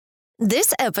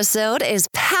This episode is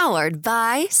powered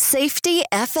by Safety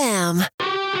FM.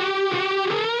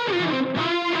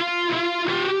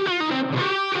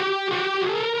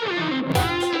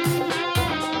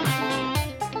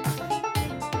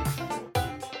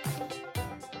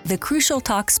 The Crucial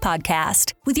Talks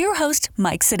podcast with your host,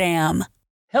 Mike Saddam.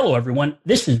 Hello, everyone.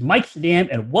 This is Mike Saddam,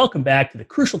 and welcome back to the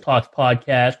Crucial Talks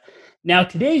podcast. Now,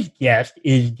 today's guest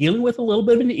is dealing with a little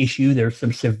bit of an issue. There's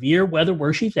some severe weather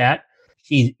where she's at.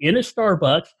 She's in a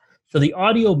Starbucks, so the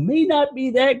audio may not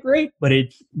be that great, but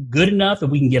it's good enough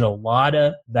that we can get a lot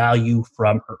of value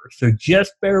from her. So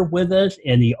just bear with us.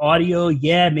 And the audio,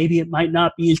 maybe it might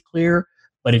not be as clear,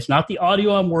 but it's not the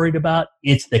audio I'm worried about.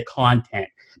 It's the content,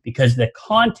 because the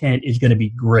content is going to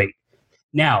be great.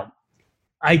 Now,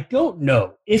 I don't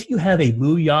know if you have a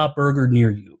Mooyah burger near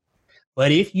you,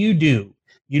 but if you do,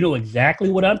 you know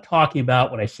exactly what I'm talking about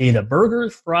when I say the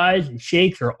burgers, fries, and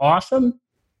shakes are awesome.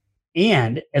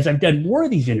 And as I've done more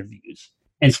of these interviews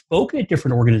and spoken at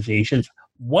different organizations,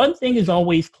 one thing is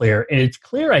always clear, and it's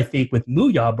clear, I think, with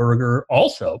Mooyah Burger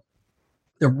also.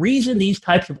 The reason these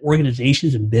types of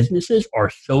organizations and businesses are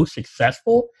so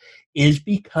successful is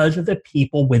because of the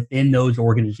people within those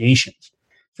organizations.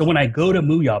 So when I go to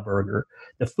Mooyah Burger,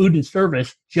 the food and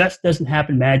service just doesn't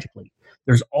happen magically.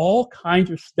 There's all kinds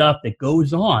of stuff that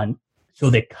goes on so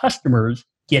that customers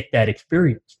get that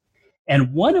experience.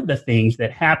 And one of the things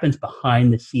that happens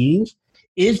behind the scenes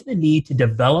is the need to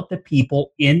develop the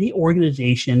people in the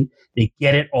organization that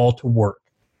get it all to work.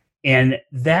 And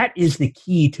that is the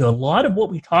key to a lot of what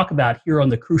we talk about here on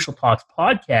the Crucial Talks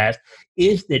podcast,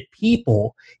 is that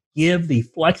people give the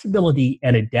flexibility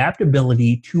and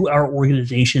adaptability to our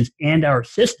organizations and our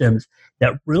systems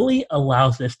that really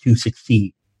allows us to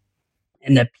succeed.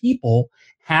 And that people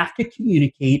have to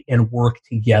communicate and work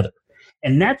together.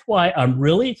 And that's why I'm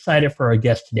really excited for our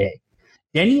guest today.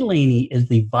 Denny Laney is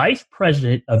the Vice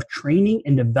President of Training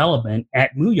and Development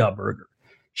at Mooyah Burger.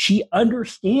 She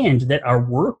understands that our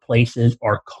workplaces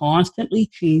are constantly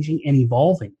changing and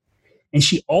evolving. And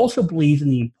she also believes in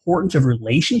the importance of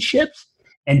relationships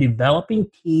and developing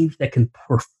teams that can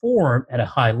perform at a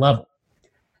high level.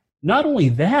 Not only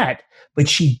that, but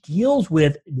she deals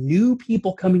with new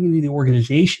people coming into the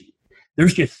organization.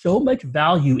 There's just so much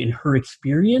value in her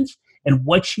experience and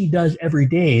what she does every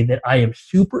day that I am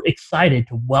super excited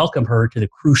to welcome her to the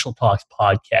Crucial Talks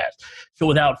podcast. So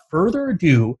without further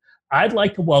ado, I'd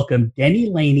like to welcome Denny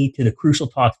Laney to the Crucial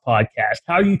Talks podcast.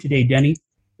 How are you today, Denny?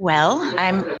 Well,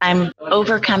 I'm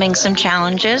overcoming some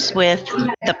challenges with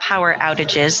the power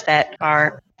outages that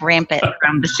are rampant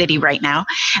from the city right now,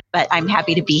 but I'm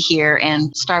happy to be here,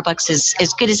 and Starbucks is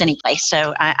as good as any place,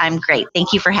 so I'm great.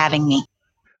 Thank you for having me.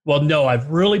 Well, no, I've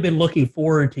really been looking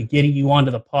forward to getting you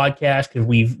onto the podcast, because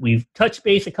we've touched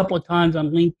base a couple of times on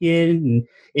LinkedIn, and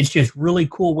it's just really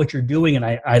cool what you're doing, and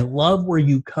I love where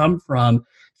you come from.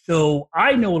 So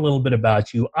I know a little bit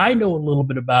about you. I know a little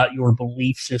bit about your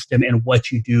belief system and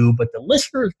what you do, but the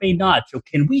listeners may not. So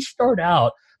can we start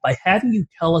out by having you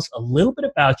tell us a little bit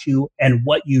about you and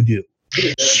what you do?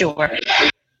 Sure.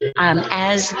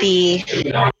 As the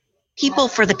people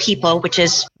for the people, which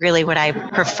is really what I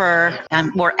prefer,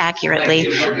 more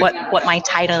accurately, what my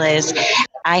title is.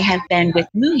 I have been with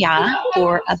Mooyah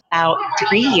for about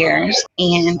 3 years,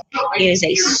 and it is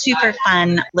a super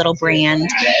fun little brand.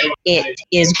 It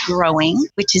is growing,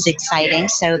 which is exciting.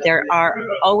 So there are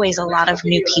always a lot of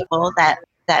new people that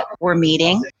we're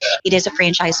meeting. It is a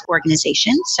franchise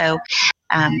organization, so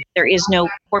there is no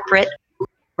corporate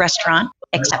restaurant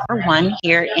except for one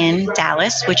here in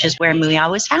Dallas, which is where Mooyah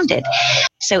was founded.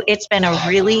 So it's been a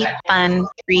really fun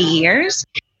 3 years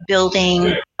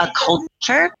building a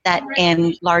culture that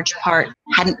in large part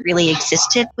hadn't really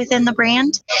existed within the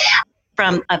brand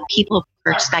from a people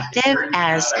perspective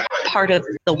as part of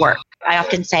the work. I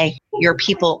often say your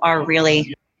people are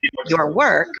really your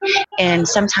work, and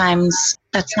sometimes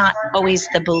that's not always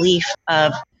the belief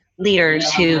of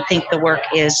leaders who think the work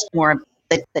is more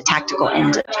the tactical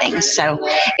end of things. So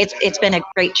it's been a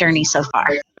great journey so far.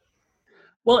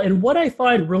 Well, and what I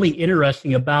find really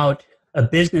interesting about a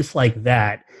business like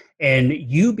that, and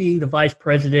you being the vice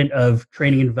president of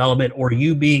training and development, or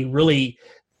you being really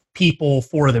people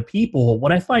for the people,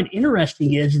 what I find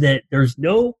interesting is that there's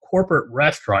no corporate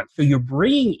restaurant. So you're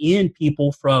bringing in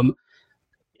people from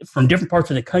different parts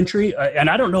of the country. And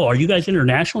I don't know, are you guys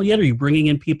international yet? Are you bringing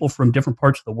in people from different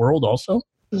parts of the world also?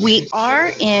 We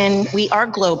are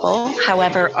global.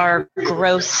 However, our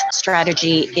growth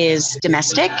strategy is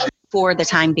domestic for the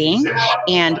time being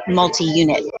and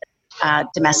multi-unit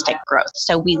domestic growth.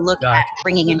 So we look at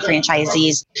bringing in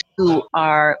franchisees who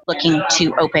are looking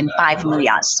to open 5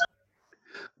 Mooyahs.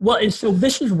 Well, and so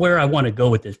this is where I want to go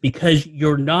with this, because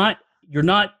you're not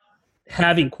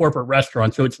having corporate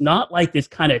restaurants. So it's not like this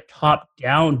kind of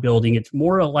top-down building. It's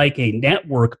more like a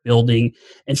network building.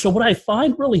 And so what I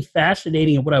find really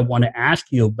fascinating and what I want to ask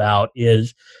you about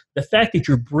is the fact that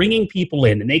you're bringing people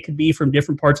in, and they could be from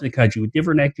different parts of the country with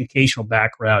different educational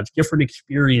backgrounds, different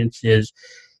experiences.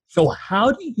 So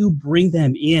how do you bring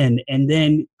them in and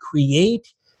then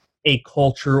create a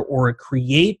culture or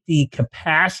create the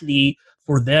capacity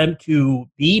for them to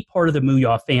be part of the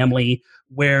Mooyah family,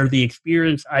 where the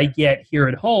experience I get here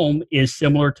at home is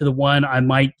similar to the one I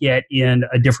might get in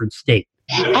a different state?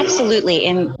 Absolutely.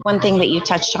 And one thing that you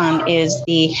touched on is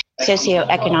the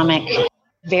socioeconomic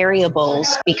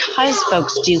variables, because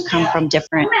folks do come from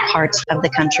different parts of the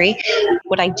country.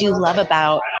 What I do love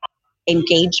about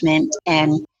engagement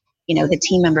and, the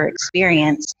team member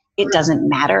experience, it doesn't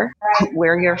matter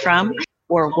where you're from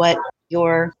or what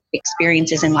your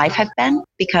experiences in life have been,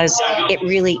 because it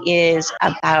really is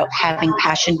about having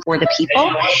passion for the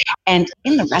people. And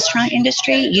in the restaurant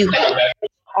industry, you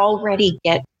already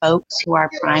get folks who are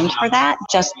primed for that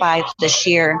just by the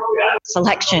sheer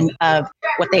selection of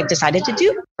what they've decided to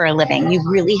do for a living. You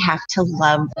really have to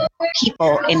love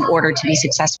people in order to be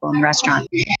successful in a restaurant.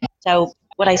 So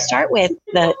what I start with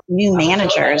the new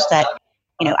managers that,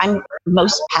 I'm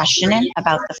most passionate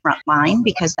about the front line,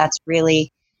 because that's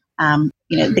really,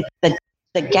 the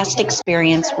guest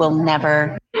experience will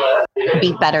never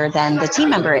be better than the team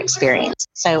member experience.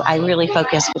 So I really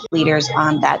focus with leaders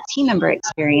on that team member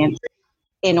experience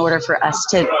in order for us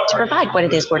to provide what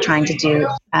it is we're trying to do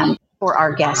for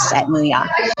our guests at Mooyah.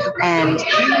 And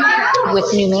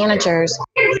with new managers,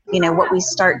 what we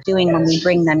start doing when we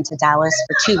bring them to Dallas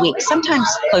for 2 weeks, sometimes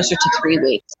closer to 3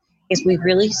 weeks, is we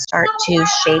really start to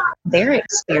shape their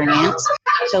experience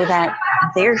so that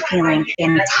they're feeling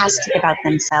fantastic about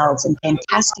themselves and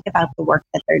fantastic about the work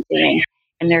that they're doing.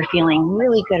 And they're feeling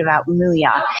really good about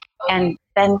Mooyah. And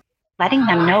then letting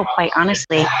them know, quite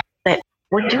honestly, that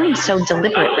we're doing so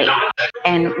deliberately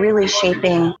and really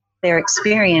shaping their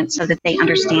experience so that they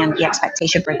understand the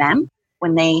expectation for them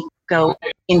when they go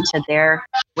into their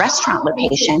restaurant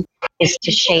location is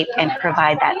to shape and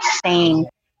provide that same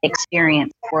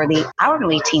experience for the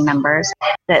hourly team members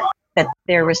that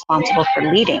they're responsible for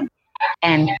leading.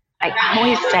 And I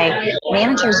always say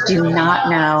managers do not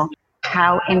know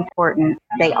how important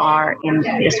they are in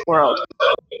this world.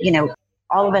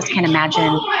 All of us can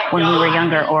imagine when we were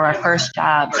younger or our first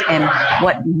jobs and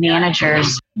what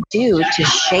managers do to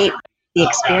shape the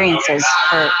experiences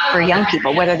for young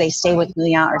people, whether they stay with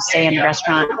Mooyah or stay in the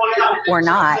restaurant or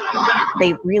not.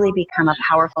 They really become a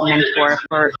powerful mentor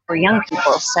for young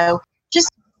people. So just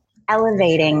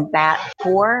elevating that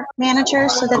for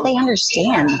managers so that they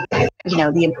understand,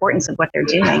 the importance of what they're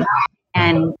doing.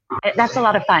 And that's a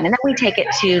lot of fun. And then we take it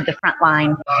to the front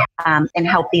line and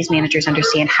help these managers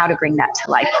understand how to bring that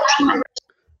to life for team members.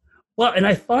 Well, and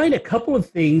I find a couple of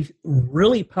things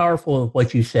really powerful of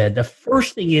what you said. The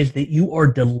first thing is that you are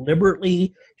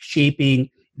deliberately shaping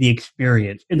the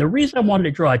experience. And the reason I wanted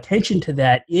to draw attention to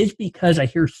that is because I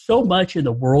hear so much in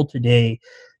the world today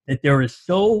that there is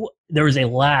a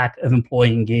lack of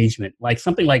employee engagement. Like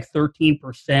something like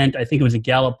 13%, I think it was a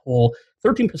Gallup poll,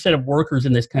 13% of workers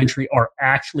in this country are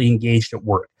actually engaged at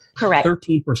work. Correct.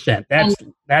 13%.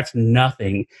 That's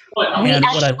nothing. And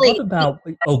what I love about,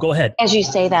 go ahead. As you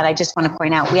say that, I just want to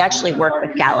point out, we actually work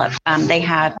with Gallup. They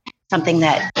have something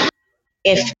that,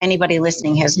 if anybody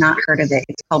listening has not heard of it,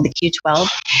 it's called the Q12.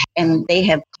 And they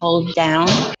have pulled down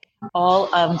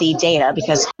all of the data,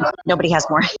 because nobody has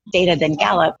more data than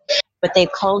Gallup, but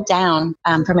they've culled down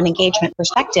from an engagement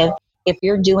perspective. If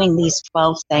you're doing these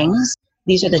 12 things,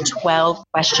 these are the 12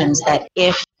 questions that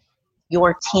if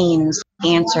your teams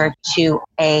answer to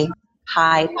a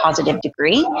high positive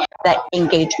degree, that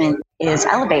engagement is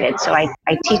elevated. So I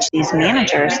teach these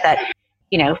managers that,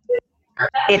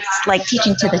 it's like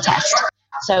teaching to the test.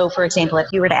 So for example, if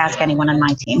you were to ask anyone on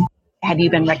my team, have you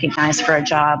been recognized for a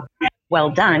job well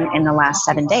done in the last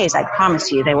 7 days? I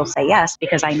promise you they will say yes,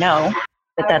 because I know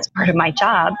that that's part of my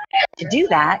job to do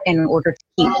that in order to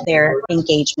keep their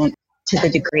engagement to the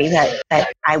degree that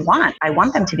I want. I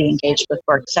want them to be engaged with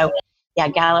work. So yeah,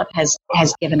 Gallup has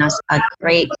given us a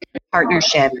great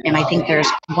partnership, and I think there's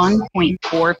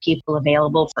 1.4 people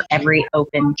available for every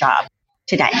open job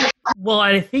today. Well,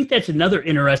 I think that's another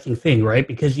interesting thing, right?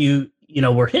 Because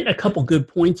we're hitting a couple good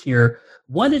points here.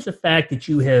 One is the fact that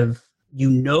you have you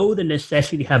know the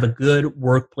necessity to have a good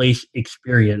workplace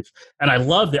experience. And I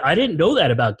love that. I didn't know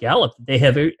that about Gallup. They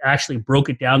have actually broke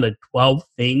it down to 12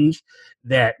 things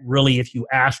that really, if you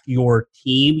ask your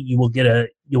team, you'll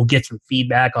get some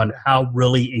feedback on how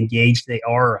really engaged they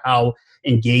are or how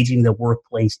engaging the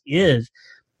workplace is.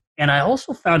 And I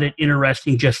also found it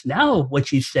interesting just now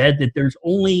what you said, that there's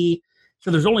only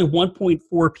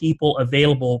 1.4 people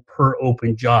available per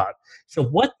open job. So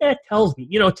what that tells me,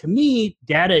 to me,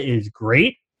 data is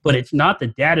great, but it's not the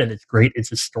data that's great.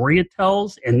 It's the story it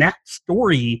tells. And that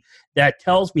story that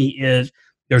tells me is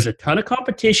there's a ton of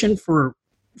competition for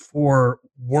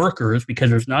workers because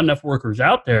there's not enough workers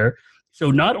out there.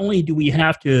 So not only do we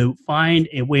have to find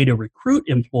a way to recruit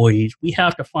employees, we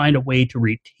have to find a way to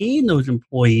retain those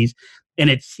employees. And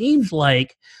it seems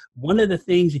like one of the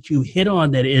things that you hit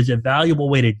on that is a valuable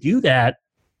way to do that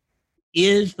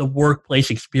is the workplace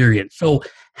experience. So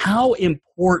how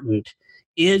important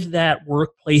is that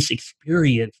workplace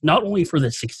experience, not only for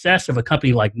the success of a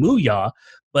company like Mooyah,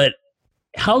 but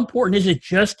how important is it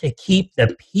just to keep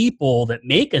the people that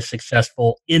make us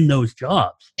successful in those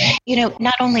jobs?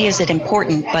 Not only is it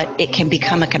important, but it can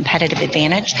become a competitive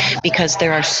advantage because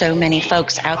there are so many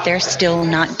folks out there still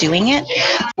not doing it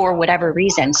for whatever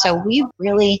reason. So we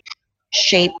really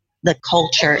shape the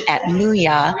culture at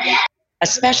Mooyah,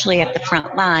 especially at the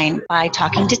front line, by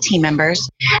talking to team members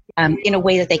in a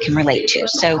way that they can relate to.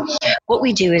 So what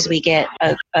we do is we get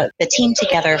the team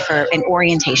together for an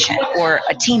orientation or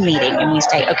a team meeting, and we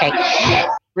say, okay,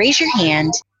 raise your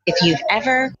hand if you've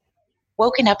ever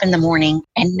woken up in the morning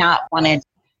and not wanted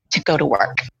to go to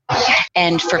work.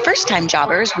 And for first-time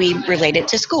jobbers, we relate it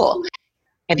to school.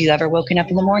 Have you ever woken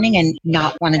up in the morning and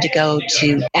not wanted to go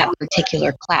to that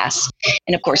particular class?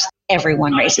 And of course,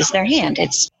 everyone raises their hand.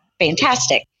 It's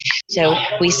fantastic. So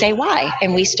we say why,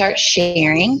 and we start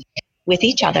sharing with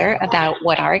each other about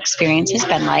what our experience has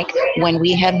been like when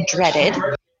we have dreaded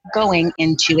going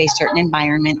into a certain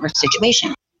environment or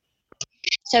situation.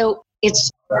 So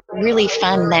it's really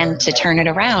fun then to turn it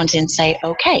around and say,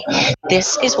 okay,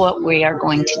 this is what we are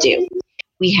going to do.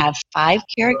 We have 5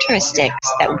 characteristics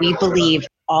that we believe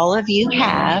all of you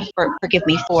have, or forgive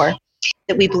me, 4,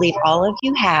 that we believe all of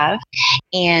you have,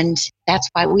 and that's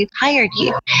why we've hired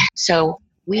you. So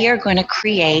we are going to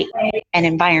create an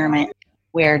environment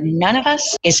where none of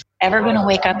us is ever going to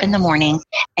wake up in the morning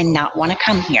and not want to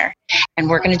come here. And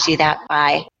we're going to do that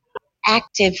by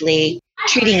actively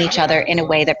treating each other in a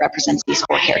way that represents these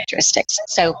 4 characteristics.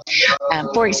 So,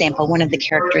 for example, one of the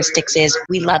characteristics is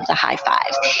we love the high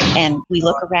five. And we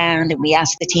look around and we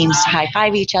ask the teams to high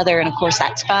five each other. And of course,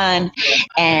 that's fun.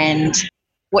 And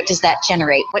what does that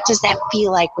generate? What does that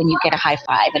feel like when you get a high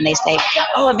five? And they say,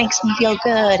 oh, it makes me feel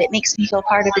good. It makes me feel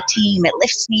part of the team. It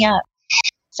lifts me up.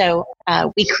 So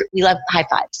we love high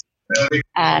fives.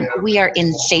 We are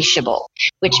insatiable,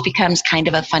 which becomes kind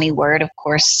of a funny word. Of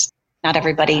course, not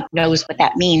everybody knows what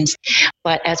that means.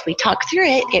 But as we talk through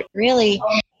it, it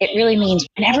really means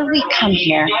whenever we come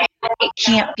here, it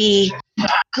can't be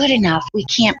good enough. We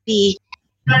can't be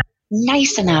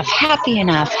nice enough, happy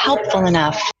enough, helpful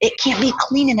enough. It can't be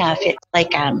clean enough. It's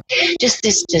like just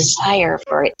this desire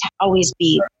for it to always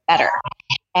be better.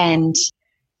 And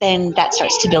then that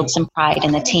starts to build some pride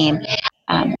in the team.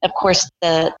 Of course,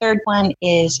 the third one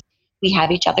is we have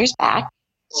each other's back.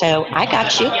 So I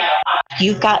got you.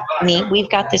 You've got me. We've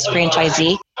got this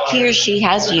franchisee. He or she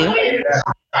has you.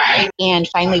 And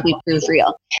finally, we prove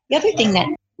real. The other thing that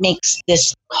makes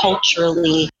this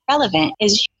culturally relevant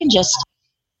is you can just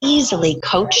easily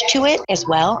coach to it as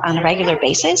well on a regular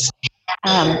basis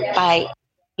by,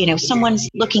 someone's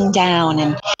looking down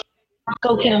and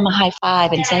go give them a high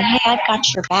five and say, hey, I've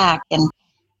got your back. And,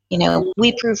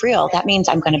 we prove real. That means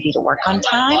I'm going to be to work on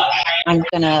time. I'm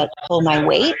going to pull my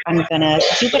weight. I'm going to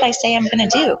do what I say I'm going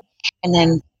to do. And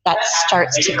then that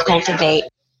starts to cultivate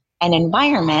an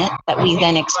environment that we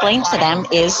then explain to them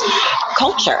is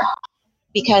culture.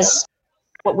 Because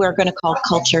what we're going to call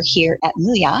culture here at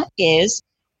Mooyah is,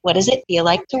 what does it feel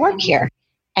like to work here?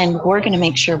 And we're going to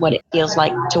make sure what it feels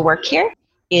like to work here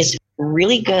is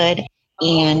really good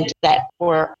and that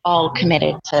we're all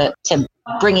committed to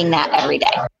bringing that every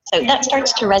day. So that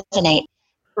starts to resonate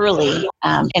early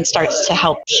and starts to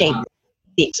help shape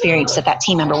the experience that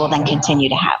team member will then continue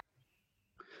to have.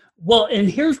 Well, and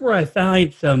here's where I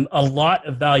find a lot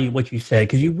of value what you said,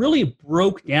 because you really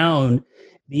broke down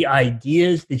the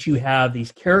ideas that you have,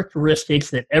 these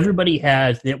characteristics that everybody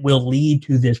has that will lead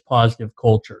to this positive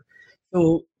culture.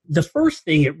 So the first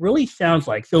thing it really sounds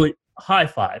like, high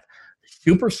five,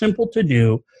 super simple to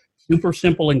do, super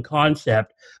simple in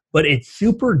concept, but it's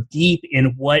super deep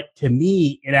in what, to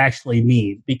me, it actually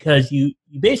means. Because you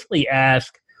basically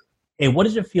ask, hey, what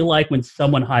does it feel like when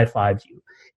someone high fives you?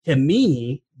 To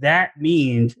me, that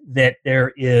means that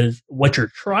what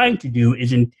you're trying to do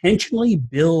is intentionally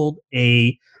build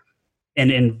an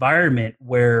environment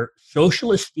where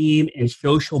social esteem and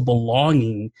social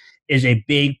belonging is a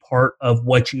big part of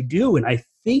what you do. And I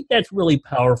think that's really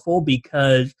powerful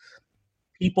because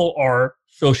people are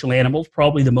social animals,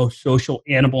 probably the most social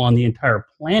animal on the entire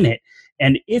planet.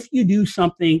 And if you do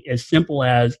something as simple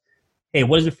as, hey,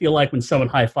 what does it feel like when someone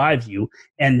high fives you?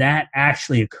 And that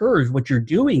actually occurs, what you're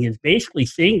doing is basically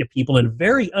saying to people in a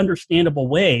very understandable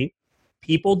way,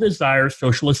 people desire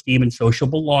social esteem and social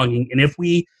belonging. And if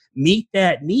we meet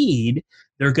that need,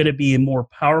 they're going to be a more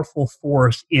powerful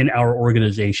force in our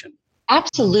organization.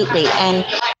 Absolutely. And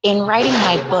in writing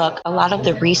my book, a lot of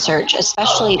the research,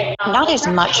 especially not as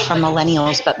much from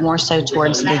millennials, but more so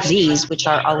towards the Zs, which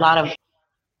are a lot of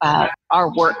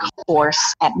our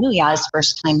workforce at Mooyah as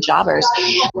first-time jobbers,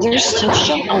 their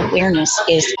social awareness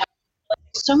is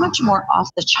so much more off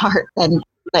the chart than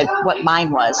what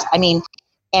mine was. I mean,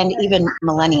 and even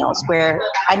millennials, where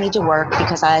I need to work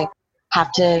because I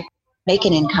have to make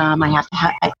an income, I have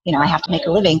to make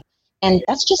a living. And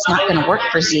that's just not going to work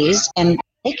for Zs. And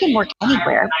they can work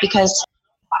anywhere because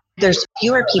there's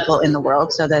fewer people in the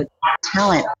world. So the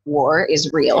talent war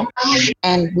is real.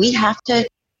 And we have to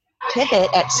pivot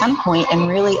at some point and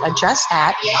really address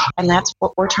that. And that's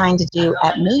what we're trying to do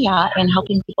at Mooyah and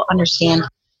helping people understand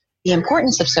the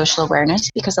importance of social awareness,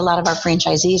 because a lot of our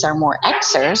franchisees are more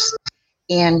Xers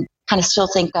and kind of still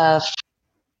think of,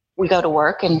 we go to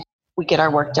work and we get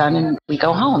our work done and we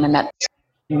go home. And that's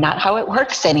not how it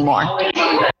works anymore.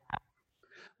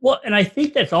 Well, and I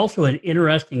think that's also an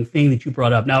interesting thing that you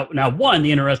brought up. Now, one,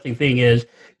 the interesting thing is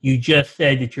you just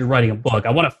said that you're writing a book.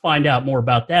 I want to find out more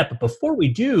about that. But before we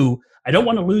do, I don't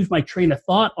want to lose my train of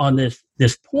thought on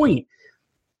this point.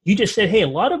 You just said, hey, a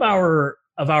lot of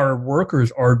our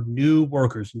workers are new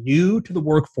workers, new to the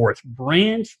workforce,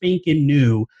 brand spanking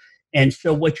new. And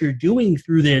so what you're doing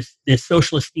through this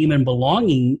social esteem and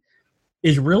belonging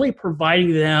is really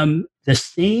providing them the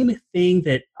same thing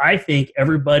that I think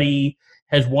everybody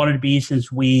has wanted to be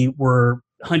since we were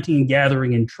hunting and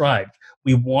gathering in tribes.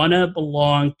 We want to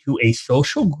belong to a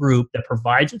social group that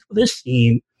provides us with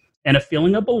esteem and a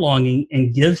feeling of belonging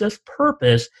and gives us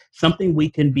purpose, something we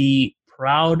can be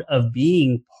proud of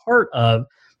being part of.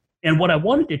 And what I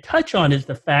wanted to touch on is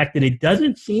the fact that it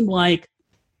doesn't seem like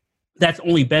that's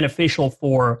only beneficial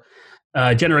for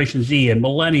Generation Z and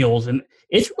millennials. And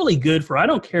it's really good for, I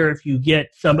don't care if you get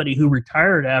somebody who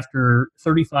retired after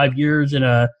 35 years in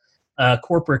a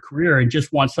corporate career and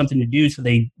just wants something to do, so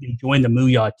they join the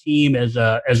Mooyah team as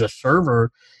a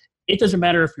server. It doesn't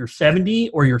matter if you're 70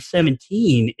 or you're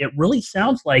 17. It really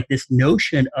sounds like this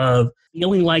notion of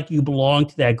feeling like you belong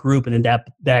to that group, and then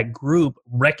that group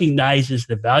recognizes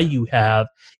the value you have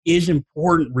is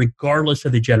important regardless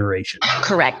of the generation.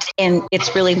 Correct. And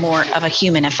it's really more of a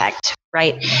human effect,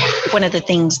 right? One of the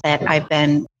things that I've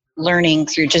been learning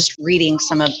through just reading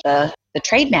some of the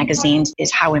trade magazines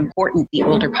is how important the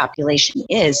older population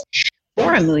is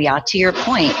for a Mooyah. To your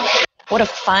point, what a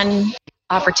fun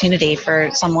opportunity for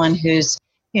someone who's,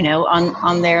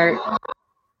 on their,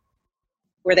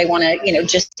 where they want to,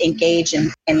 just engage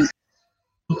and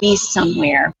be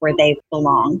somewhere where they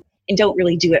belong and don't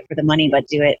really do it for the money, but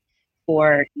do it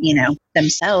for,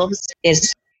 themselves,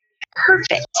 is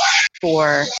perfect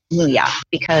for Mooyah,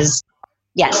 because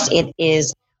yes, it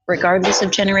is, regardless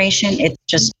of generation, it's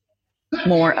just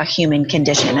more a human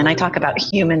condition. And I talk about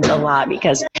humans a lot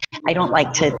because I don't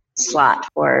like to slot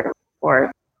or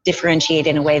differentiate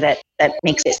in a way that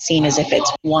makes it seem as if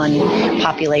it's one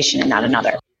population and not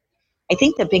another. I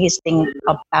think the biggest thing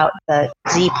about the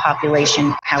Z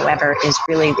population, however, is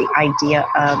really the idea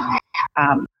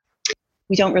of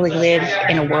we don't really live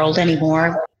in a world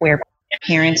anymore where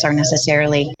parents are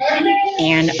necessarily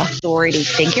an authority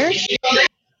figure.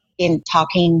 In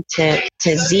talking to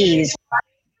Zs,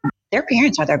 their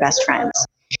parents are their best friends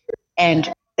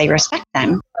and they respect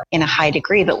them in a high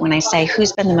degree. But when I say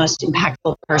who's been the most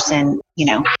impactful person,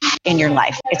 in your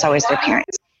life, it's always their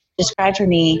parents. Describe for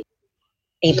me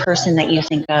a person that you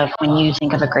think of when you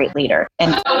think of a great leader.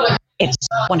 And it's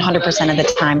 100% of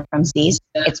the time from Zs,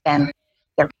 it's been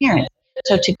their parents.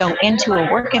 So to go into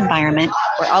a work environment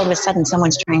where all of a sudden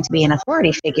someone's trying to be an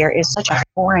authority figure is such a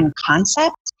foreign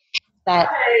concept that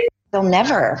they'll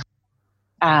never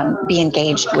be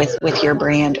engaged with your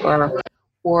brand or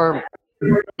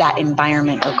that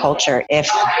environment or culture if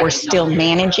we're still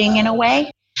managing in a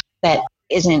way that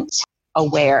isn't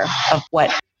aware of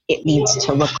what it needs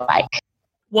to look like.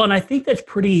 Well, and I think that's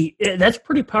pretty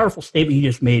powerful statement you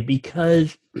just made,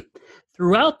 because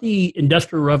throughout the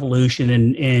Industrial Revolution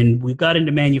and we got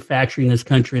into manufacturing in this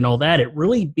country and all that, it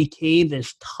really became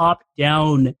this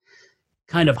top-down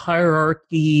kind of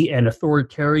hierarchy and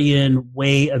authoritarian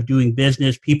way of doing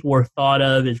business. People were thought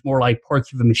of as more like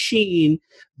parts of a machine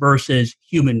versus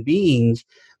human beings.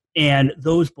 And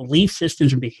those belief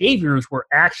systems and behaviors were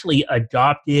actually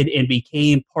adopted and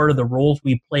became part of the roles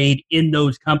we played in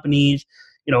those companies,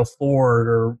 Ford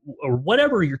or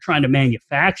whatever you're trying to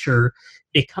manufacture.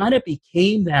 It kind of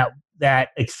became that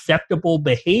acceptable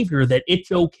behavior that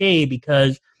it's okay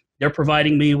because they're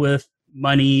providing me with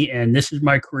money and this is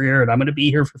my career and I'm going to be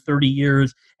here for 30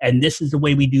 years and this is the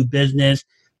way we do business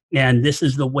and these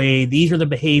are the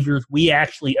behaviors we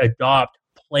actually adopt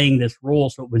playing this role,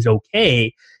 so it was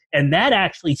okay. And that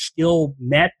actually still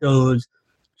met those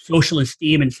social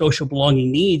esteem and social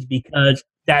belonging needs because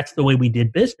that's the way we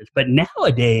did business. But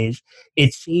nowadays,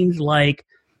 it seems like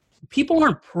people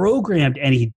aren't programmed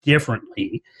any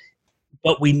differently,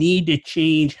 but we need to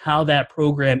change how that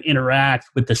program interacts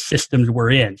with the systems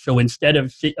we're in. So instead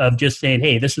of just saying,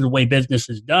 hey, this is the way business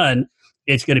is done,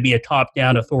 it's going to be a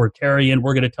top-down authoritarian.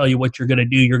 We're going to tell you what you're going to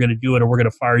do. You're going to do it, or we're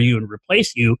going to fire you and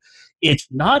replace you. It's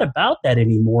not about that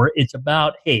anymore. It's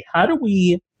about, hey, how do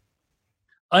we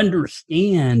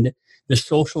understand the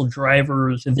social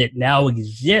drivers that now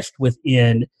exist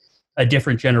within a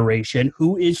different generation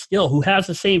who has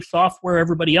the same software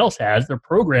everybody else has. They're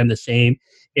programmed the same.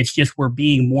 It's just we're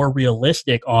being more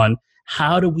realistic on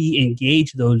how do we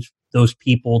engage those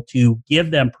people to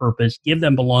give them purpose, give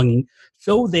them belonging,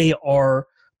 so they are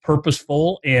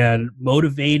purposeful and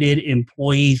motivated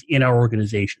employees in our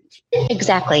organizations.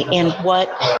 Exactly. And what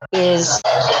is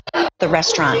the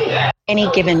restaurant,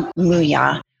 any given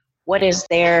Muya, what is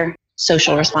their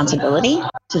social responsibility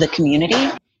to the community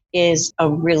is a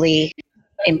really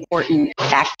important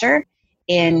factor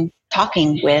in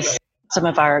talking with some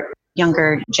of our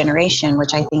younger generation,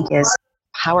 which I think is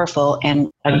powerful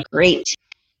and a great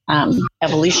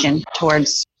evolution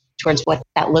towards what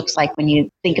that looks like when you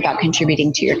think about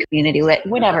contributing to your community,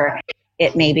 whatever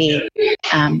it may be.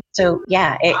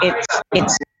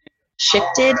 It's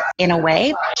shifted in a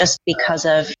way just because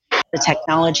of the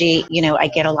technology. I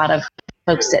get a lot of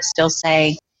folks that still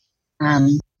say,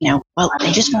 well,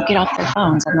 they just won't get off their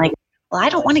phones. I'm like, well, I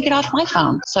don't want to get off my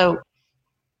phone. So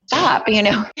stop,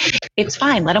 it's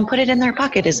fine. Let them put it in their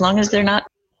pocket as long as they're not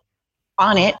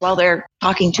on it while they're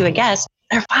talking to a guest.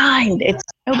 They're fine. It's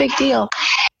no big deal.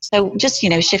 So just,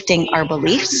 shifting our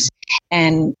beliefs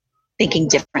and thinking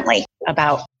differently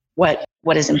about what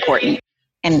is important.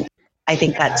 And I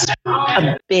think that's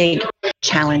a big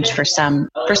challenge for some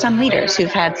leaders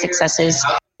who've had successes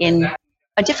in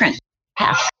a different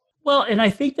path. Well, and I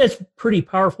think that's pretty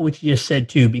powerful what you just said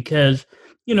too, because,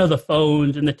 the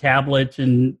phones and the tablets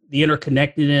and the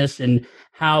interconnectedness and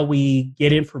how we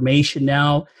get information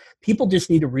now, people just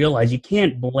need to realize you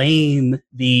can't blame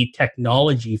the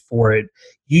technology for it.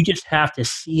 You just have to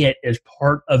see it as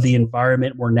part of the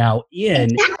environment we're now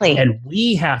in. Exactly. And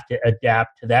we have to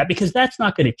adapt to that because that's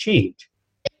not going to change.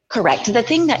 Correct. The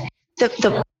thing that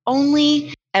the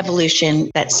only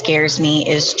evolution that scares me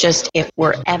is just if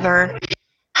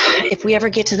we ever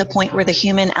get to the point where the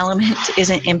human element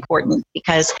isn't important,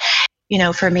 because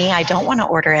for me, I don't want to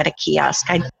order at a kiosk.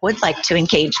 I would like to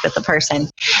engage with the person.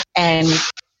 And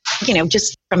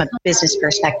just from a business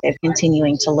perspective,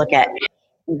 continuing to look at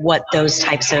what those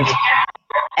types of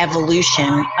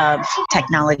evolution of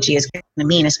technology is going to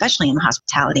mean, especially in the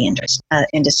hospitality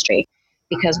industry,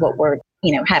 because what we're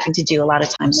having to do a lot of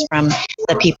times from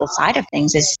the people side of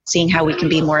things is seeing how we can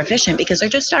be more efficient, because there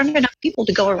just aren't enough people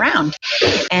to go around,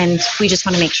 and we just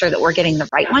want to make sure that we're getting the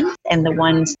right ones and the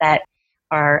ones that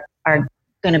are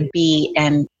going to be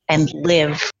and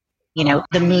live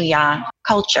the Muya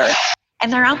culture.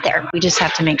 And they're out there. We just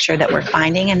have to make sure that we're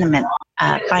finding them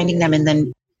and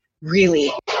then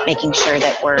really making sure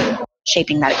that we're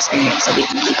shaping that experience so we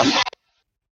can keep them.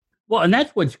 Well, and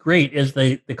that's what's great is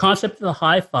the concept of the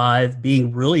high five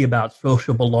being really about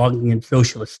social belonging and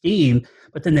social esteem.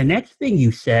 But then the next thing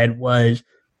you said was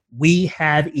we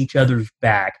have each other's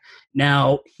back.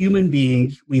 Now, human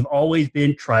beings, we've always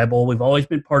been tribal. We've always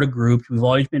been part of groups. We've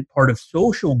always been part of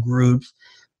social groups.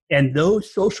 And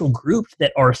those social groups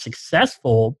that are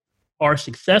successful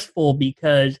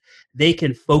because they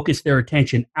can focus their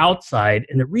attention outside.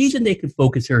 And the reason they can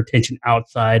focus their attention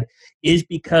outside is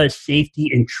because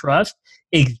safety and trust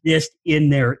exist in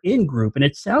their in-group. And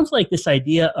it sounds like this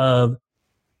idea of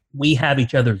we have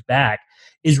each other's back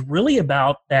is really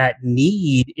about that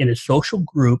need in a social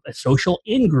group, a social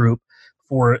in-group,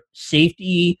 for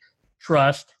safety,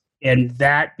 trust, and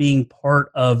that being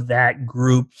part of that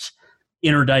group's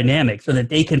inner dynamic so that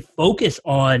they can focus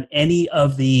on any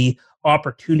of the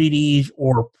opportunities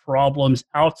or problems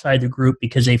outside the group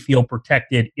because they feel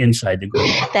protected inside the group.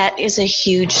 That is a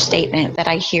huge statement that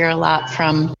I hear a lot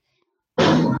from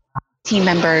team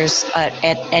members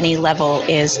at any level,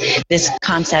 is this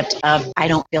concept of I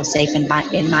don't feel safe in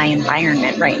my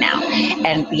environment right now,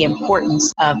 and the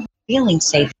importance of feeling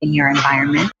safe in your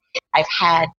environment. I've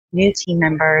had new team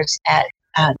members at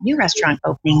new restaurant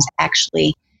openings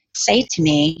actually say to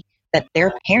me that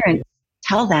their parents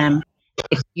tell them,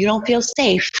 if you don't feel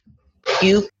safe,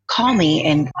 you call me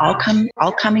and I'll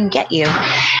come and get you.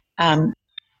 And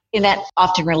that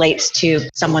often relates to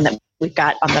someone that we've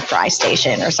got on the fry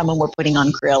station or someone we're putting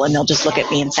on grill, and they'll just look at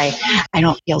me and say, I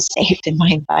don't feel safe in my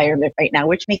environment right now,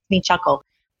 which makes me chuckle.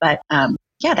 But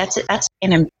yeah, that's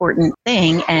an important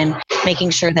thing, and making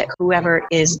sure that whoever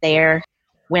is there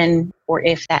when or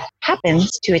if that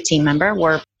happens to a team member,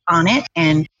 we're on it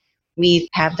and we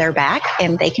have their back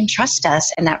and they can trust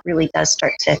us. And that really does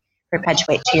start to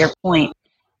perpetuate, to your point.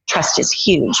 Trust is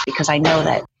huge because I know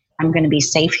that I'm going to be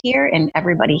safe here and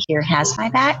everybody here has my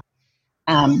back,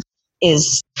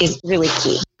 is really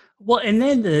key. Well, and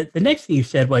then the next thing you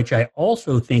said, which I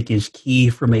also think is key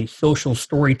from a social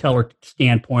storyteller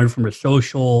standpoint, from a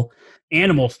social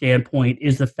animal standpoint,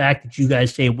 is the fact that you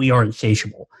guys say we are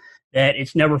insatiable, that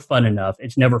it's never fun enough,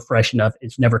 it's never fresh enough,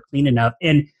 it's never clean enough.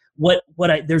 And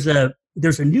there's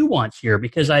a nuance here,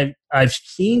 because I've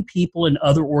seen people in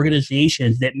other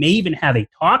organizations that may even have a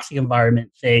toxic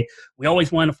environment say we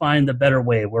always want to find the better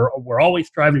way, we're always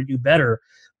striving to do better,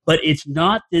 but it's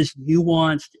not this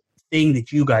nuanced thing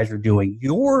that you guys are doing.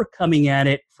 You're coming at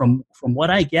it from what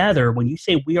I gather when you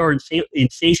say we are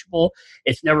insatiable,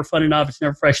 it's never fun enough, it's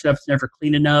never fresh enough, it's never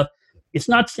clean enough. It's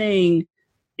not saying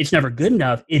it's never good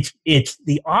enough. It's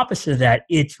the opposite of that.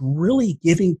 It's really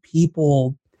giving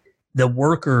people, the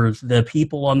workers, the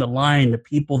people on the line,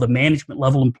 the management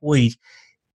level employees,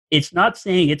 it's not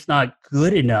saying it's not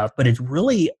good enough, but it's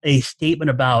really a statement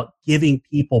about giving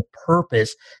people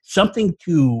purpose, something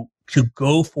to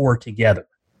go for together.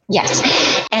 Yes.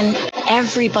 And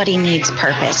everybody needs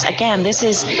purpose. Again, this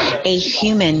is a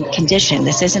human condition.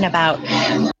 This isn't about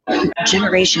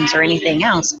generations or anything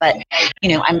else, but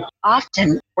I'm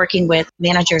often working with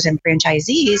managers and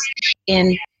franchisees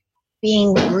in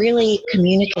being really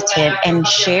communicative and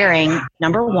sharing,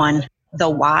 number one, the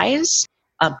whys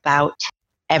about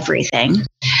everything.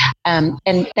 And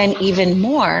then even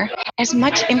more, as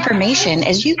much information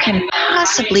as you can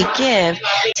possibly give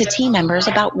to team members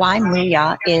about why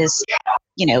Mooyah is,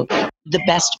 the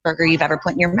best burger you've ever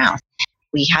put in your mouth.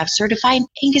 We have certified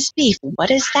Angus beef. What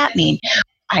does that mean?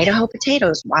 Idaho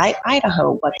potatoes. Why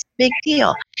Idaho? What's the big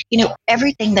deal?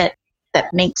 Everything that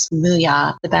makes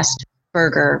Mooyah the best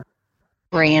burger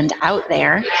brand out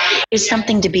there is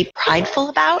something to be prideful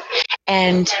about.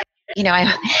 And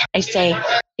I say,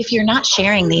 if you're not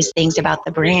sharing these things about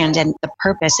the brand and the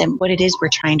purpose and what it is we're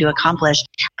trying to accomplish,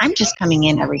 I'm just coming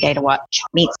in every day to watch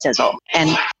meat sizzle,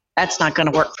 and that's not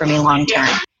going to work for me long term.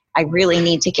 I really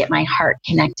need to get my heart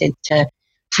connected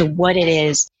to what it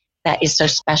is that is so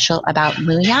special about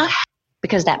Mooyah,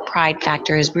 because that pride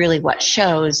factor is really what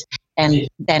shows and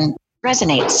then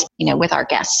resonates, with our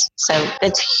guests. So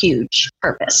it's huge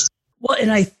purpose. Well,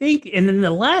 and I think, and then the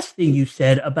last thing you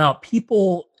said about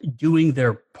people doing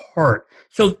their part.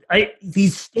 So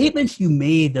these statements you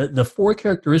made, the four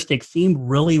characteristics seem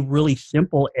really, really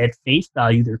simple at face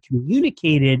value. They're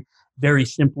communicated very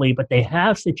simply, but they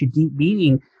have such a deep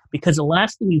meaning, because the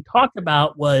last thing you talked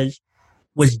about was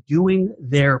doing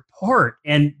their part.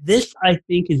 And this, I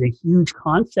think, is a huge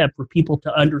concept for people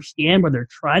to understand when they're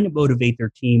trying to motivate their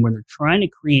team, when they're trying to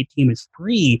create team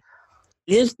esprit,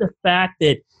 is the fact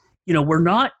that we're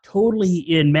not totally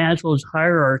in Maslow's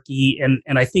hierarchy, and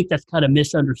I think that's kind of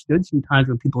misunderstood sometimes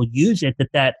when people use it,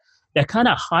 that kind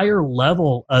of higher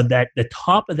level of that, the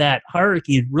top of that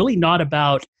hierarchy is really not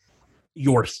about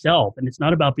yourself, and it's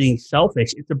not about being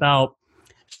selfish. It's about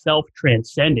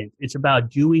self-transcendent. It's about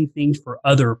doing things for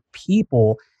other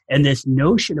people, and this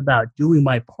notion about doing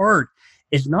my part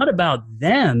is not about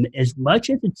them as much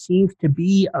as it seems to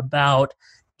be about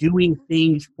doing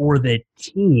things for the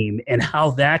team, and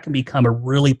how that can become a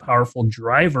really powerful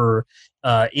driver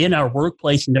in our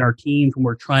workplace and in our teams when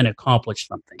we're trying to accomplish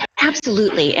something.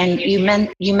 Absolutely. And you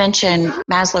mentioned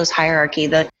Maslow's hierarchy.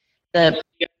 The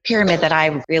pyramid that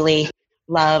I really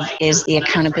love is the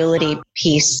accountability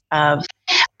piece of,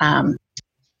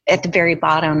 at the very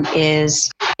bottom is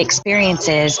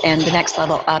experiences, and the next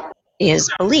level up is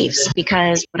beliefs.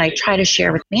 Because what I try to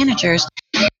share with managers,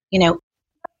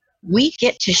 we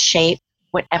get to shape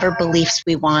whatever beliefs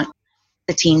we want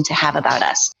the team to have about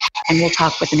us? And we'll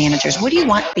talk with the managers. What do you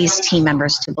want these team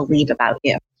members to believe about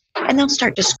you? And they'll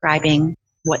start describing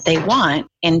what they want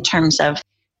in terms of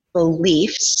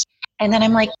beliefs. And then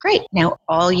I'm like, great. Now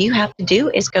all you have to do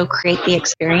is go create the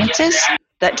experiences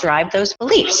that drive those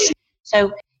beliefs.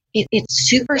 So it's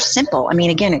super simple. I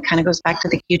mean, again, it kind of goes back to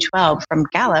the Q12 from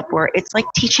Gallup, where it's like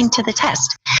teaching to the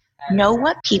test. Know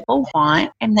what people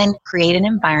want and then create an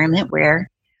environment where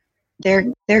they're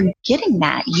getting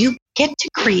that. You get to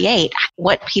create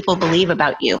what people believe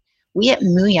about you. We at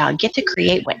Mooyah get to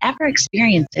create whatever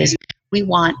experiences we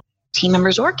want team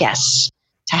members or guests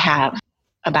to have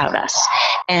about us.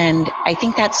 And I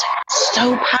think that's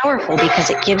so powerful because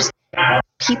it gives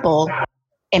people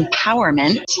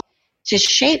empowerment to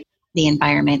shape the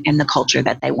environment and the culture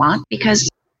that they want because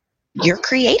you're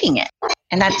creating it.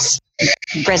 And that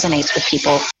resonates with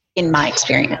people in my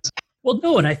experience. Well,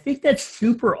 no, and I think that's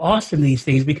super awesome, these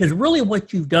things, because really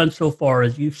what you've done so far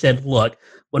is you've said, look,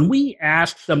 when we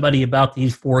ask somebody about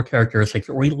these 4 characteristics,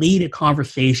 or we lead a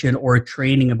conversation or a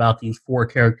training about these 4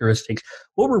 characteristics,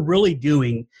 what we're really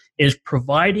doing is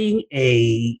providing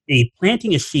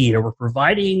planting a seed, or we're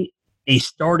providing a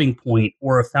starting point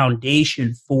or a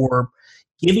foundation for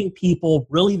giving people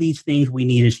really these things we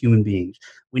need as human beings.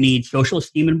 We need social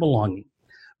esteem and belonging.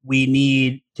 We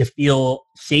need to feel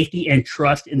safety and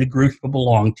trust in the groups we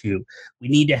belong to. We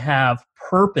need to have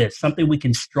purpose, something we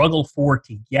can struggle for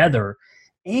together.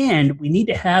 And we need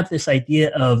to have this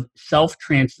idea of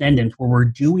self-transcendence where we're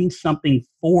doing something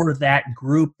for that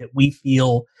group that we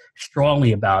feel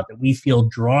strongly about, that we feel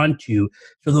drawn to.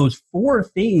 So those 4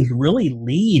 things really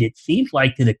lead, it seems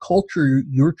like, to the culture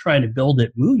you're trying to build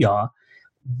at Mooyah.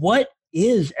 What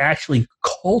is actually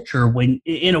culture when,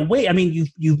 in a way, I mean,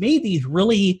 you've made these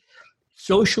really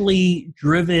socially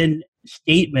driven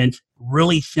statements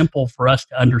really simple for us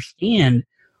to understand.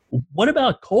 What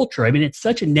about culture? I mean, it's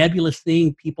such a nebulous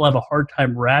thing. People have a hard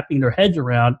time wrapping their heads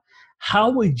around. How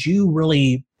would you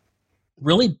really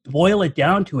boil it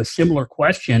down to a similar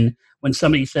question when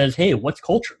somebody says, hey, what's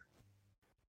culture?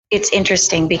 It's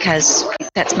interesting because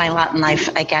that's my lot in life,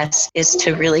 I guess, is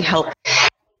to really help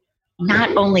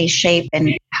not only shape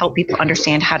and help people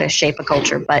understand how to shape a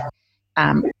culture, but,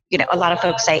 a lot of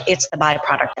folks say it's the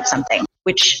byproduct of something,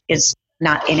 which is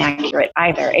not inaccurate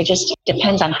either. It just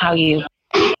depends on how you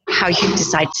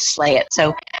decide to slay it.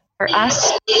 So for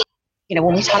us,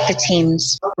 when we talk to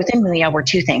teams within Mooyah, we're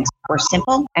 2 things. We're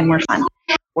simple and we're fun.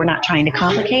 We're not trying to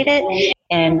complicate it.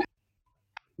 And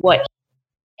what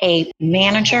a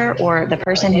manager or the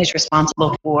person who's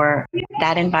responsible for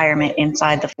that environment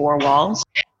inside the 4 walls,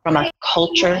 from a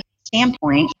culture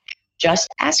standpoint, just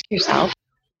ask yourself,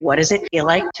 what does it feel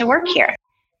like to work here?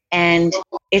 And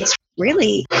it's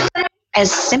really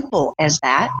as simple as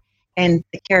that. And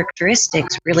the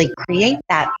characteristics really create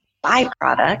that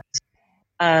byproduct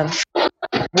of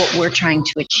what we're trying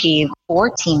to achieve for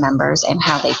team members and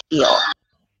how they feel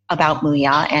about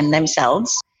Mooyah and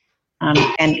themselves,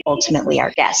 and ultimately our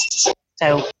guests.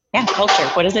 So, yeah, culture.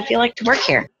 What does it feel like to work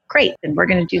here? Great. Then we're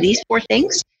going to do these 4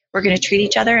 things. We're going to treat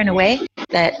each other in a way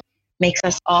that makes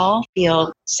us all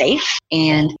feel safe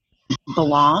and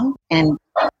belong. And,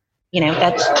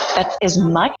 that's as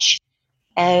much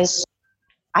as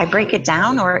I break it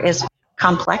down, or as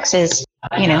complex as,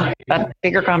 a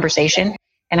bigger conversation.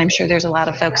 And I'm sure there's a lot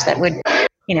of folks that would,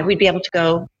 we'd be able to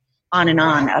go on and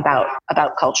on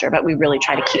about culture, but we really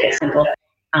try to keep it simple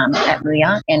at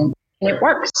Mooyah, and it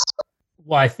works.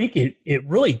 Well, I think it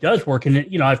really does work.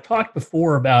 And, I've talked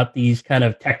before about these kind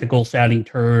of technical sounding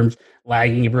terms,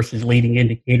 lagging versus leading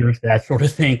indicators, that sort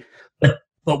of thing.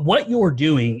 But what you're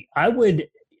doing,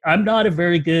 I'm not a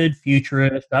very good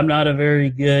futurist. I'm not a very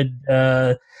good,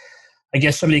 I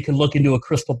guess somebody could look into a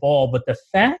crystal ball. But the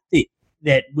fact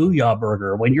that Mooyah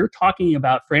Burger, when you're talking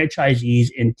about franchisees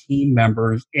and team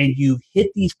members, and you've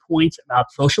hit these points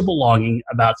about social belonging,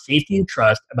 about safety and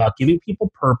trust, about giving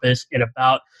people purpose, and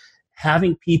about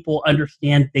having people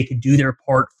understand they could do their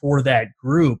part for that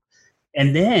group.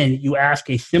 And then you ask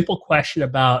a simple question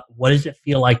about what does it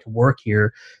feel like to work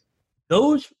here?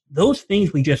 Those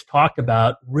things we just talked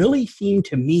about really seem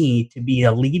to me to be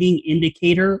a leading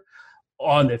indicator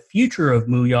on the future of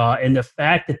Mooyah, and the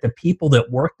fact that the people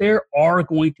that work there are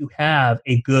going to have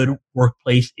a good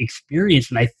workplace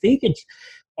experience. And I think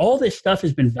all this stuff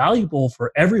has been valuable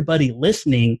for everybody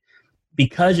listening,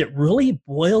 because it really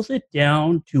boils it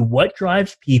down to what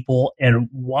drives people and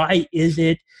why is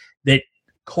it that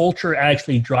culture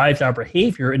actually drives our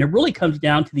behavior. And it really comes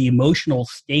down to the emotional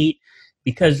state,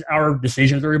 because our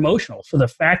decisions are emotional. So the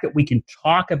fact that we can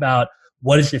talk about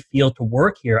what does it feel to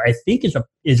work here, I think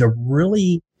is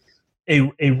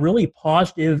a really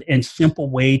positive and simple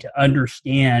way to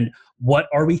understand what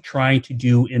are we trying to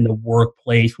do in the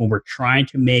workplace when we're trying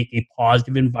to make a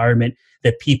positive environment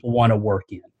that people want to work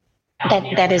in.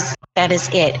 That is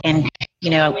it. And,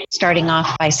 starting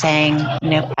off by saying,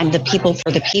 I'm the people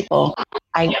for the people.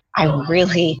 I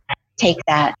really take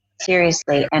that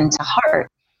seriously and to heart.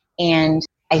 And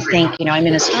I think, I'm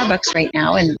in a Starbucks right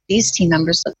now, and these team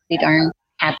members look pretty darn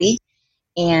happy.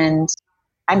 And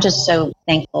I'm just so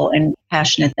thankful and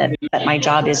passionate that my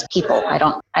job is people. I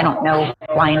don't know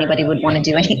why anybody would want to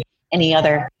do any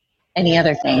other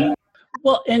thing.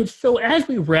 Well, and so as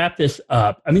we wrap this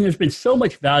up, there's been so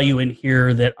much value in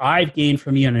here that I've gained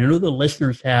from you, and I know the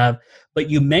listeners have, but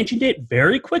you mentioned it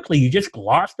very quickly. You just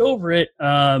glossed over it.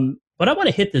 But I want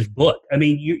to hit this book.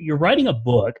 You're writing a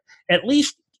book, at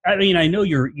least. I know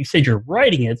you said you're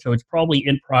writing it, so it's probably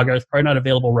in progress, probably not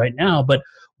available right now, but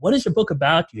what is the book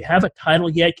about? Do you have a title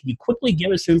yet? Can you quickly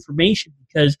give us information?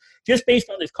 Because just based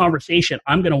on this conversation,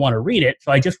 I'm going to want to read it.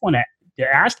 So I just want to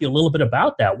ask you a little bit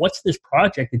about that. What's this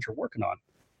project that you're working on?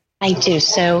 I do.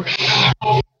 So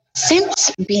since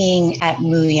being at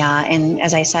Mooyah, and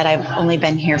as I said, I've only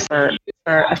been here for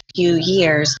a few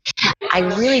years, I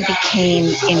really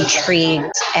became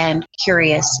intrigued and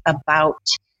curious about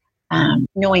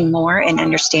knowing more and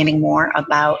understanding more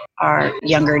about our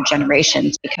younger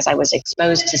generations, because I was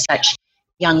exposed to such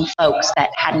young folks that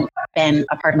hadn't been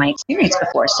a part of my experience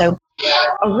before. So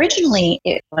originally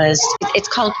it's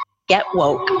called Get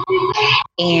Woke,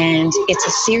 and it's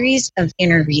a series of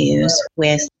interviews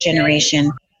with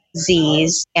Generation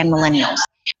Zs and Millennials.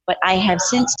 But I have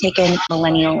since taken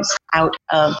Millennials out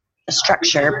of the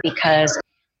structure because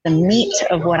the meat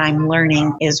of what I'm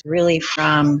learning is really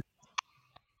from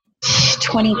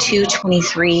 22,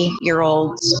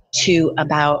 23-year-olds to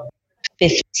about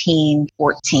 15,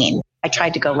 14. I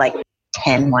tried to go like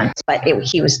 10 once, but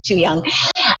he was too young.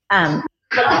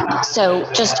 So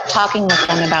just talking with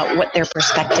them about what their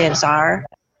perspectives are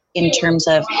in terms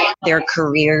of their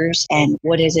careers and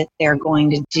what is it they're going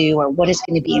to do or what is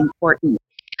going to be important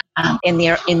in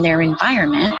their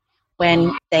environment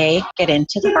when they get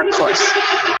into the workforce.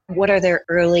 What are their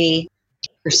early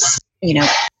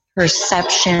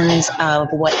perceptions of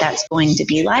what that's going to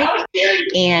be like?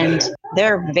 And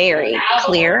they're very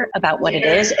clear about what it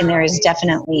is, and there is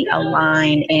definitely a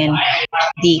line in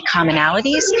the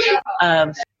commonalities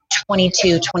of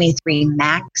 22, 23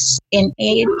 max in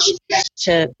age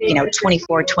to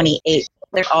 24, 28.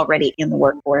 They're already in the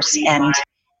workforce, and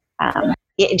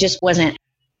it just wasn't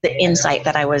the insight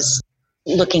that I was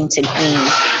looking to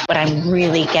glean, but I'm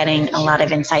really getting a lot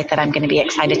of insight that I'm going to be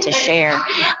excited to share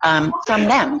from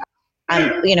them.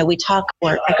 We talk,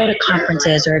 or I go to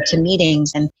conferences or to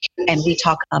meetings and we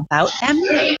talk about them,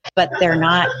 but they're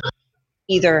not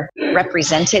either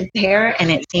represented there, and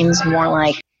it seems more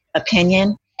like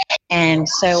opinion. And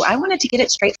so I wanted to get it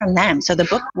straight from them. So the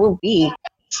book will be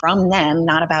from them,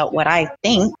 not about what I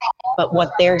think, but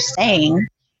what they're saying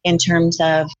in terms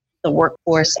of the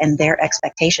workforce and their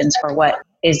expectations for what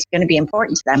is going to be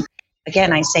important to them.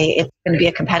 Again, I say it's going to be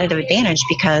a competitive advantage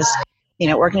because,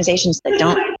 organizations that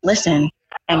don't listen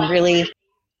and really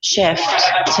shift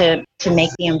to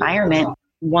make the environment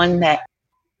one that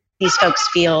these folks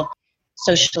feel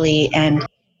socially and,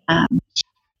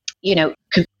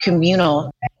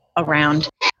 communal around,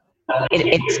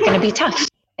 it's going to be tough.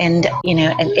 And,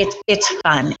 and it's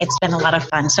fun. It's been a lot of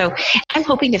fun. So I'm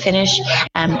hoping to finish,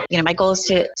 my goal is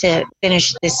to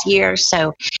finish this year.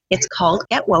 So it's called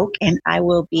Get Woke, and I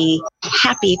will be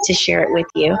happy to share it with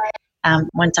you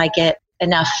once I get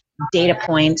enough data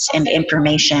points and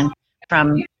information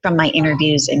from my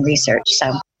interviews and research.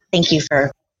 So thank you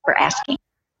for asking.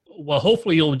 Well,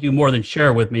 hopefully you'll do more than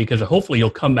share with me, because hopefully you'll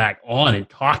come back on and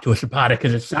talk to us about it,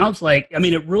 because it sounds like,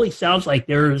 it really sounds like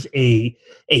there's a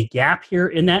gap here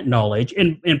in that knowledge.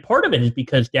 And part of it is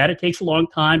because data takes a long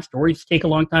time, stories take a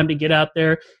long time to get out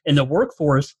there, and the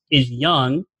workforce is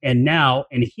young and now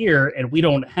and here, and we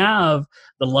don't have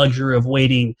the luxury of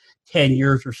waiting 10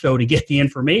 years or so to get the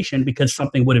information because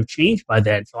something would have changed by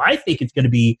then. So I think it's going to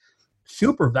be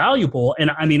super valuable.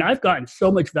 And I've gotten so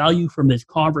much value from this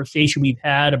conversation we've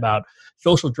had about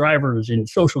social drivers and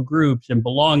social groups and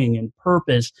belonging and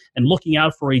purpose and looking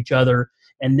out for each other.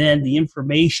 And then the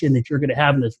information that you're going to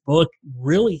have in this book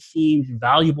really seems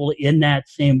valuable in that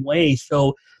same way.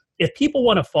 So if people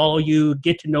want to follow you,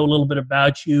 get to know a little bit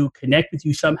about you, connect with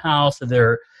you somehow, so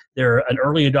they're an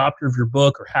early adopter of your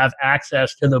book or have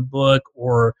access to the book,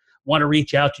 or want to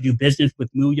reach out to do business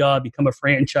with Mooyah, become a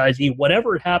franchisee,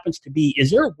 whatever it happens to be, is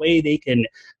there a way they can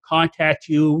contact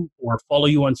you or follow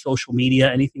you on social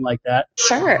media, anything like that?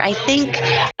 Sure. I think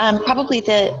probably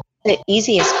the the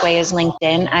easiest way is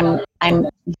LinkedIn. I'm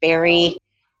very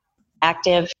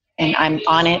active and I'm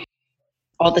on it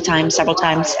all the time, several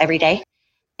times every day.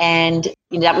 And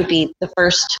that would be the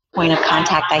first point of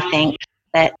contact, I think,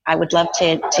 that I would love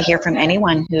to hear from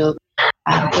anyone who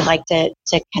would like to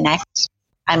connect.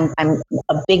 I'm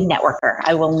a big networker.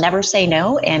 I will never say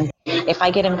no. And if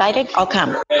I get invited, I'll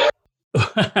come.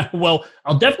 Well,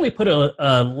 I'll definitely put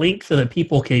a link so that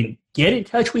people can get in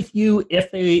touch with you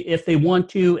if they want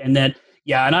to. And then,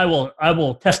 yeah, and I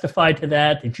will testify to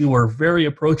that you are very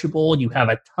approachable. You have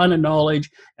a ton of knowledge,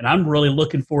 and I'm really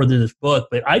looking forward to this book.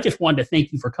 But I just wanted to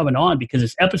thank you for coming on because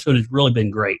this episode has really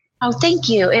been great. Oh, thank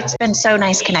you. It's been so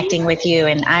nice connecting with you,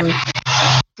 and I'm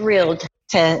thrilled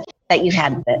that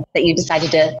you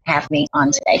decided to have me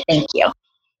on today. Thank you.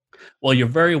 Well, you're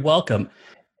very welcome.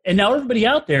 And now, everybody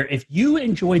out there, if you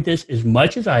enjoyed this as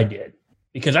much as I did,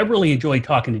 because I really enjoyed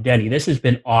talking to Denny, this has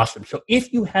been awesome. So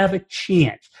if you have a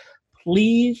chance,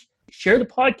 please share the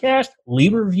podcast,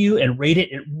 leave a review, and rate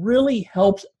it. It really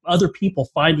helps other people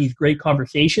find these great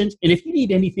conversations. And if you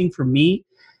need anything from me,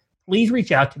 please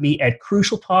reach out to me at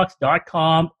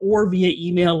crucialtalks.com or via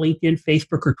email, LinkedIn,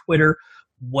 Facebook, or Twitter,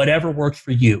 whatever works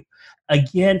for you.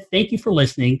 Again, thank you for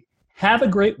listening. Have a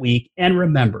great week. And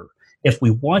remember, if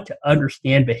we want to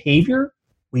understand behavior,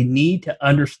 we need to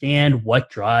understand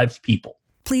what drives people.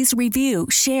 Please review,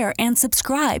 share, and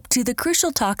subscribe to the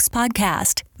Crucial Talks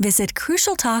podcast. Visit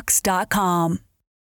crucialtalks.com.